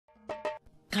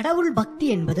கடவுள் பக்தி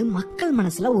என்பது மக்கள்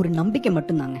மனசுல ஒரு நம்பிக்கை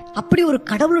மட்டும்தாங்க. அப்படி ஒரு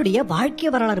கடவுளுடைய வாழ்க்கை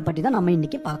வரலாறு பற்றி தான் நம்ம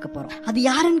இன்னைக்கு பார்க்க போறோம். அது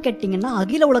யாருன்னு கேட்டீங்கன்னா,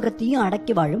 அகில உலகத்தையும்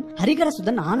அடக்கி வாழும்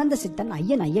ஹரிகரசுதன் ஆனந்த சித்தன்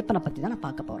ஐயன் ஐயப்பனை பத்தி தான்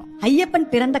பார்க்க போறோம். ஐயப்பன்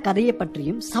பிறந்த கதையை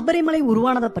பற்றியும் சபரிமலை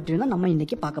உருவானதை பற்றியும் தான் நம்ம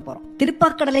இன்னைக்கு பார்க்க போறோம்.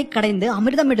 திருப்பாற்கடலை கடைந்து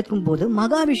அமிர்தம் எடுக்கும் போது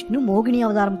மகாவிஷ்ணு மோகினி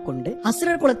அவதாரம் கொண்டு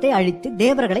அசுரர் குலத்தை அழித்து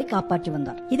தேவர்களை காப்பாற்றி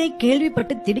வந்தார். இதை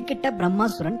கேள்விப்பட்டு திடுக்கிட்ட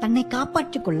பிரம்மாசுரன் தன்னை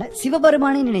காப்பாற்றிக் கொள்ள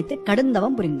சிவபெருமானை நினைத்து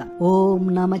கடுந்தவம் புரிந்தார். ஓம்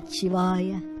நமச்சிவாய,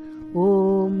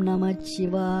 ஓம்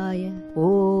நமச்சிவாய,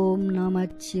 ஓம்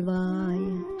நமச்சிவாய.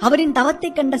 அவரின் தவத்தை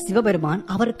கண்ட சிவபெருமான்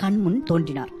அவர் கண்முன்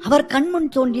தோன்றினார். அவர் கண்முன்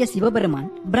தோன்றிய சிவபெருமான்,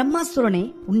 பிரம்மாசுரனே,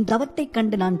 உன் தவத்தை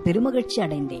கண்டு நான் பெருமகிழ்ச்சி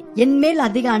அடைந்தேன். என் மேல்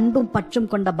அதிக அன்பும் பற்றும்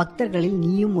கொண்ட பக்தர்களில்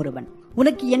நீயும் ஒருவன்.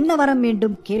 உனக்கு என்ன வரம்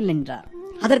வேண்டும் கேள் என்றார்.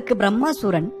 அதற்கு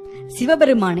பிரம்மாசுரன்,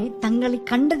 சிவபெருமானே, தங்களை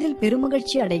கண்டதில்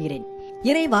பெருமகிழ்ச்சி அடைகிறேன்.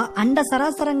 இறைவா, அண்ட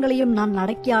சராசரங்களையும் நான்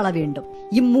அடக்கி ஆள வேண்டும்.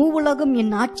 இம்மூவுலகும்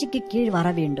என் ஆட்சிக்கு கீழ் வர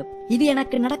வேண்டும். இது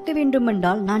எனக்கு நடக்க வேண்டும்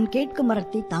என்றால் நான் கேட்கும்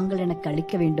வரத்தை தாங்கள் எனக்கு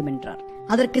அளிக்க வேண்டும் என்றார்.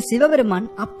 அதற்கு சிவபெருமான்,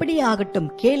 அப்படியே ஆகட்டும்,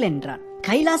 கேள் என்றார்.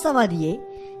 கைலாசவாதியே,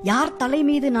 யார் தலை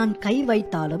மீது நான் கை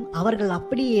வைத்தாலும் அவர்கள்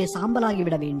அப்படியே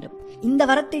சாம்பலாகிவிட வேண்டும். இந்த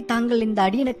வரத்தை தாங்கள் இந்த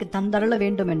அடியனுக்கு தந்தருள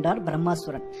வேண்டும் என்றார்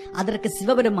பிரம்மாசுரன். அதற்கு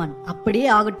சிவபெருமான், அப்படியே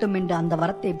ஆகட்டும் என்று அந்த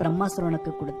வரத்தை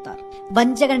பிரம்மாசுரனுக்கு கொடுத்தார்.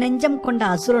 வஞ்சக நெஞ்சம் கொண்ட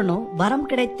அசுரனோ வரம்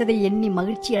கிடைத்ததை எண்ணி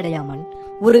மகிழ்ச்சி அடையாமல்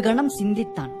ஒரு கணம்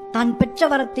சிந்தித்தான். தான் பெற்ற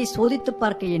வரத்தை சோதித்து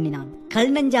பார்க்க எண்ணினான்.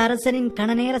 கல் நெஞ்ச அரசனின்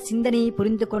கணநேர சிந்தனையை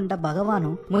புரிந்து கொண்ட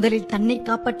பகவானோ முதலில் தன்னை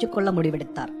காப்பாற்றிக் கொள்ள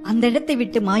முடிவெடுத்தார். அந்த இடத்தை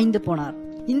விட்டு மாய்ந்து போனார்.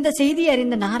 இந்த செய்தி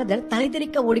அறிந்த நாரதர்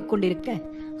தலைதெறிக்க ஓடிக்கொண்டிருக்க,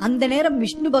 அந்த நேரம்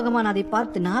விஷ்ணு பகவான் அதை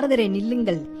பார்த்து, நாரதரை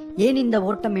நில்லுங்கள், ஏன் இந்த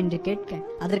ஓட்டம் என்று கேட்க,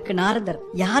 அதற்கு நாரதர்,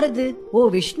 யாரது? ஓ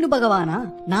விஷ்ணு பகவானா?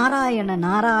 நாராயண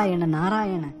நாராயண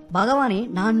நாராயண. பகவானே,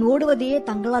 நான் ஓடுவதையே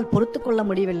தங்களால் பொறுத்து கொள்ள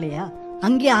முடியவில்லையா?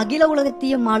 அங்கே அகில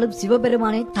உலகத்தையும் ஆளும்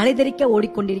சிவபெருமானை தலைதெறிக்க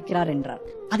ஓடிக்கொண்டிருக்கிறார் என்றார்.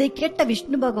 அதை கேட்ட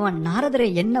விஷ்ணு பகவான், நாரதரை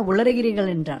என்ன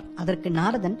உளறுகிறீர்கள் என்றார். அதற்கு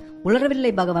நாரதன்,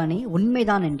 உளரவில்லை பகவானே,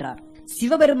 உண்மைதான் என்றார்.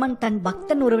 சிவபெருமான் தன்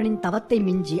பக்தன் ஒருவனின் தவத்தை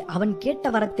மிஞ்சி அவன் கேட்ட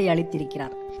வரத்தை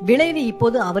அளித்திருக்கிறார். விளைவு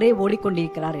இப்போது அவரே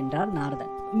ஓடிக்கொண்டிருக்கிறார் என்றார்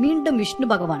நாரதன். மீண்டும் விஷ்ணு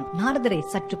பகவான், நாரதரை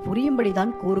சற்று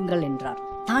புரியும்படிதான் கூறுங்கள் என்றார்.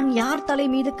 தான் யார் தலை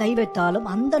மீது கை வைத்தாலும்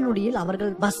அந்த நொடியில்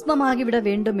அவர்கள் பஸ்மமாகிவிட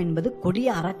வேண்டும் என்பது கொடிய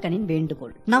அரக்கனின்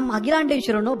வேண்டுகோள். நம்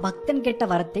அகிலாண்டேஸ்வரனோ பக்தன் கேட்ட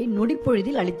வரத்தை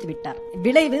நொடிப்பொழுதில் அளித்து விட்டார்.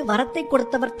 விளைவு, வரத்தை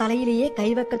கொடுத்தவர் தலையிலேயே கை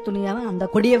வைக்க துணியவன் அந்த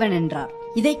கொடியவன் என்றார்.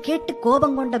 இதை கேட்டு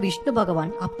கோபம் கொண்ட விஷ்ணு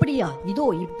பகவான், அப்படியா, இதோ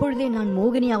இப்பொழுதே நான்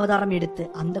மோகினி அவதாரம் எடுத்து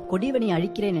அந்த கொடியவனை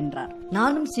அழிக்கிறேன் என்றார்.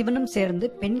 நானும் சிவனும் சேர்ந்து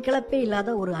பெண் கிளப்பே இல்லாத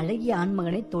ஒரு அழகிய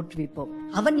ஆண்மகனை தோற்றுவிப்போம்.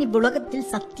 அவன் இவ்வுலகத்தில்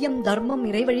சத்தியம், தர்மம்,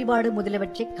 இறை வழிபாடு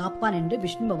முதலியவற்றை காப்பான் என்று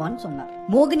விஷ்ணு பகவான் சொன்னார்.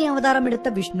 மோகினி அவதாரம் எடுத்த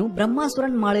விஷ்ணு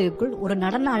பிரம்மாசுரன் மாளிகைக்குள் ஒரு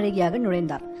நடன அழகியாக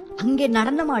நுழைந்தார். அங்கே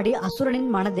நடனமாடி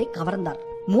அசுரனின் மனதை கவர்ந்தார்.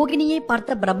 மோகினியை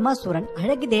பார்த்த பிரம்மாசுரன்,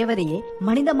 அழகு தேவதையே,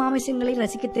 மனித மாமிசங்களை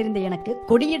ரசிக்க தெரிந்த எனக்கு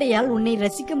கொடியடையால் உன்னை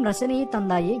ரசிக்கும் ரசனையை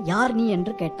தந்தாயே, யார் நீ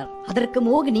என்று கேட்டார். அதற்கு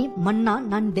மோகினி, மன்னா,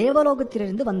 நான்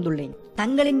தேவலோகத்திலிருந்து வந்துள்ளேன்.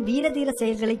 தங்களின் வீரதீர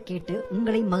செயல்களை கேட்டு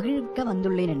உங்களை மகிழ்விக்க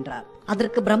வந்துள்ளேன் என்றார்.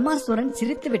 அதற்கு பிரம்மாசுரன்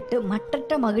சிரித்துவிட்டு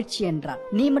மற்றற்ற மகிழ்ச்சி என்றார்.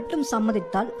 நீ மட்டும்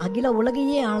சம்மதித்தால் அகில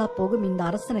உலகையே ஆளப்போகும் இந்த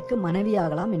அரசனுக்கு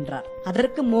மனைவியாகலாம் என்றார்.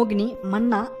 அதற்கு மோகினி,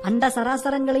 மன்னா, அண்ட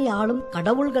சராசரங்களை ஆளும்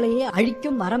கடவுள்களையே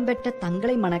அழிக்கும் வரம் பெற்ற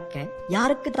தங்களை மணக்க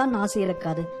யாருக்குத்தான் ஆசை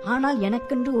இருக்காது? ஆனால்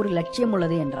எனக்கென்று ஒரு லட்சியம்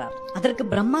உள்ளது என்றார். அதற்கு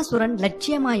பிரம்மாசுரன்,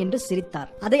 லட்சியமா என்று சிரித்தார்.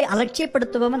 அதை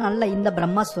அலட்சியப்படுத்துபவன் அல்ல இந்த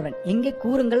பிரம்மாசுரன், எங்கே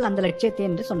கூறுங்கள் அந்த லட்சியத்தை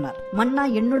என்று சொன்னார். மன்னா,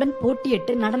 என்னுடன்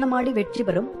போட்டியிட்டு நடனமாடி வெற்றி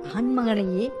பெறும்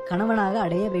ஆண்மகனையே கணவனாக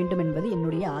அடைய வேண்டும் என்பது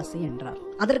என்னுடைய ஆசை என்றார்.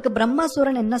 அதற்கு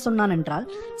பிரம்மாசுரன் என்ன சொன்னான் என்றால்,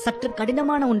 சற்று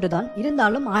கடினமான ஒன்றுதான்,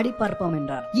 இருந்தாலும் ஆடி பார்ப்போம்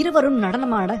என்றார். இருவரும்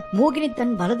நடனமாட மோகினி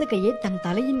தன் வலது கையை தன்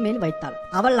தலையின் மேல் வைத்தாள்.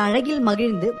 அவள் அழகில்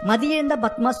மகிழ்ந்து மதியிழந்த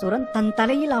பத்மாசுரன் தன்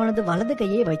தலையில் அவனது வலது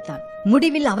கையை வைத்தான்.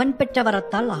 முடிவில் அவன் பெற்ற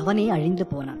வரத்தால் அவனே அழிந்து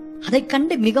போனான். அதைக்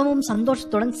கண்டு மிகவும்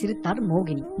சந்தோஷத்துடன் சிரித்தார்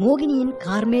மோகினி. மோகினியின்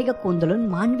கார்மேக கூந்தலும்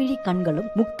மான்விழி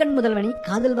கண்களும் முக்கண் முதல்வனை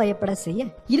காதல் வயப்பட செய்ய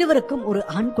இருவருக்கும் ஒரு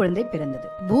ஆண் குழந்தை பிறந்தது.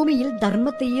 பூமியில்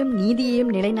தர்மத்தையும்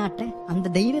நீதியையும் நிலைநாட்ட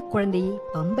அந்த தெய்வ குழந்தையை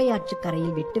பம்பை ஆற்று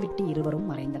கரையில் விட்டுவிட்டு இருவரும்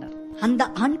மறைந்தனர். அந்த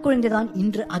ஆண் குழந்தைதான்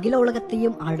இன்று அகில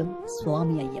உலகத்தையும் ஆளும்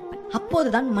சுவாமி ஐயப்பன்.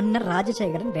 அப்போதுதான் மன்னர்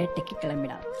ராஜசேகரன் வேட்டைக்கு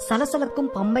கிளம்பினார்.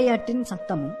 சலசலக்கும் பம்பையாற்றின்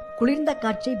சத்தமும் குளிர்ந்த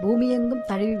காற்றை பூமியெங்கும்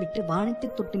தழுவிவிட்டு வானத்தை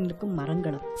தொட்டு நிற்கும்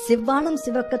மரங்களும் செவ்வானம்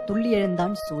சிவக்க துள்ளி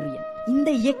எழுந்தான் சூரியன். இந்த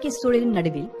இயற்கை சூழலின்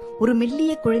நடுவில் ஒரு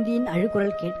மெல்லிய குழந்தையின்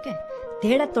அழுகுரல் கேட்க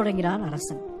தேடத் தொடங்கினான்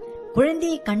அரசன்.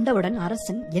 குழந்தையை கண்டவுடன்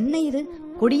அரசன், என்ன இது,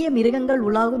 கொடிய மிருகங்கள்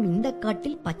உலாவும் இந்த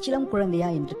காட்டில் பச்சிளம்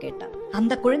குழந்தையா என்று கேட்டார்.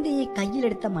 அந்த குழந்தையை கையில்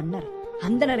எடுத்த மன்னர்,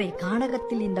 அந்தணரை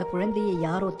கானகத்தில் இந்த குழந்தையை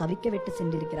யாரோ தவிக்க விட்டு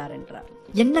சென்றிருக்கிறார் என்றார்.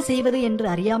 என்ன செய்வது என்று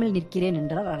அறியாமல் நிற்கிறேன்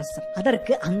என்றார் அரசர்.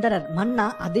 அதற்கு அந்தணர், மன்னா,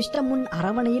 அதிர்ஷ்டம் உன்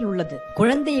அரவணையில் உள்ளது.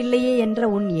 குழந்தை இல்லையே என்ற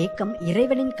உன் ஏக்கம்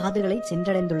இறைவனின் காதுகளை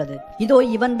சென்றடைந்துள்ளது. இதோ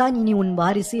இவன்தான் இனி உன்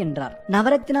வாரிசு என்றார்.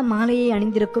 நவரத்தின மாலையை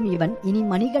அணிந்திருக்கும் இவன் இனி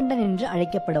மணிகண்டன் என்று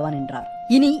அழைக்கப்படுவான் என்றார்.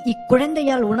 இனி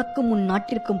இக்குழந்தையால் உனக்கும் உன்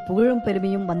நாட்டிற்கும் புகழும்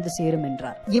பெருமையும் வந்து சேரும்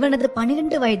என்றார். இவனது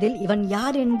 12 வயதில் இவன்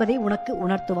யார் என்பதை உனக்கு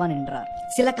உணர்த்துவான் என்றார்.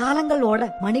 சில காலங்கள் ஓட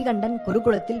மணிகண்டன்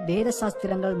குருகுலத்தில் வேத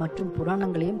சாஸ்திரங்கள் மற்றும்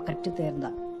புராணங்களையும் கற்றுத்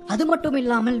தேர்ந்தான். அது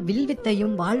மட்டுமில்லாமல்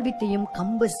வில்வித்தையும் வாழ்வித்தையும்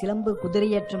கம்பு சிலம்பு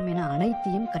குதிரையேற்றம் என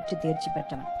அனைத்தையும் கற்று தேர்ச்சி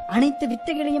பெற்றவன். அனைத்து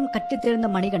வித்தைகளையும் கற்றுத் தேர்ந்த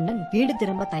மணிகண்டன் வீடு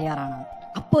திரும்ப தயாரானான்.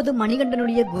 அப்போது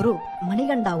மணிகண்டனுடைய குரு,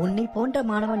 மணிகண்டா, உன்னை போன்ற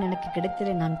மாணவன் எனக்கு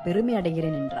கிடைத்ததை நான் பெருமை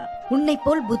அடைகிறேன் என்றார். உன்னை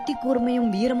போல் புத்தி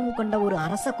கூர்மையும் வீரமும் கொண்ட ஒரு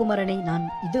அரச குமரனை நான்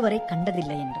இதுவரை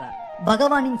கண்டதில்லை என்றார்.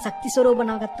 பகவானின் சக்தி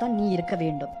சொரூபனாகத்தான் நீ இருக்க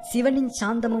வேண்டும். சிவனின்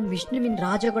சாந்தமும் விஷ்ணுவின்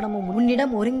ராஜகுணமும்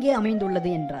உன்னிடம் ஒருங்கே அமைந்துள்ளது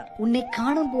என்றார். உன்னை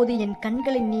காணும் போது என்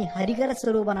கண்களில் நீ ஹரிகர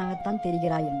சொரூபனாகத்தான்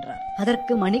தெரிகிறாய் என்றார்.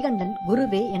 அதற்கு மணிகண்டன்,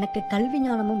 குருவே, எனக்கு கல்வி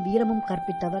ஞானமும் வீரமும்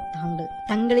கற்பித்தவர் தாங்கள்.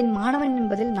 தங்களின் மாணவன்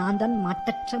என்பதில் நான் தான்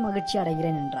மட்டற்ற மகிழ்ச்சி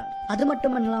அடைகிறேன் என்றார். அது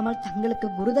மட்டுமல்லாமல் தங்களுக்கு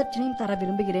குருதட்சணையும் தர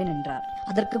விரும்புகிறேன் என்றார்.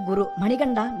 அதற்கு குரு,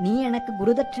 மணிகண்டா, நீ எனக்கு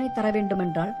குருதட்சணை தர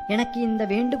வேண்டுமென்றால் எனக்கு இந்த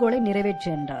வேண்டுகோளை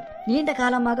நிறைவேற்று என்றார். நீண்ட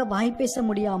காலமாக வாய் பேச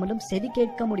முடியாமலும் செவி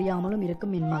கேட்க முடியாமலும்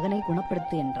இருக்கும் என் மகனை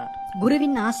குணப்படுத்து என்றார்.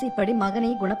 குருவின் ஆசைப்படி மகனை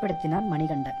குணப்படுத்தினார்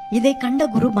மணிகண்டன். இதை கண்ட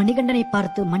குரு மணிகண்டனை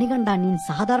பார்த்து, மணிகண்டா, நீ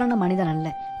சாதாரண மனிதன் அல்ல,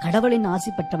 கடவுளின்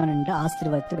ஆசி பெற்றவன் என்று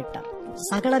ஆசீர்வதித்து விட்டார்.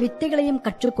 சகல வித்தைகளையும்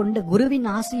கற்றுக்கொண்டு குருவின்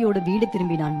ஆசையோடு வீடு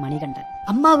திரும்பினான் மணிகண்டன்.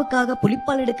 அம்மாவுக்காக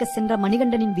புலிப்பால் எடுக்க சென்ற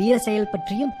மணிகண்டனின் வீர செயல்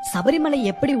பற்றியும் சபரிமலை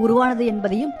எப்படி உருவானது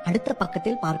என்பதையும் அடுத்த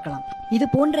பக்கத்தில் பார்க்கலாம். இது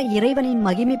போன்ற இறைவனின்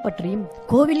மகிமை பற்றியும்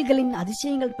கோவில்களின்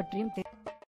அதிசயங்கள் பற்றியும்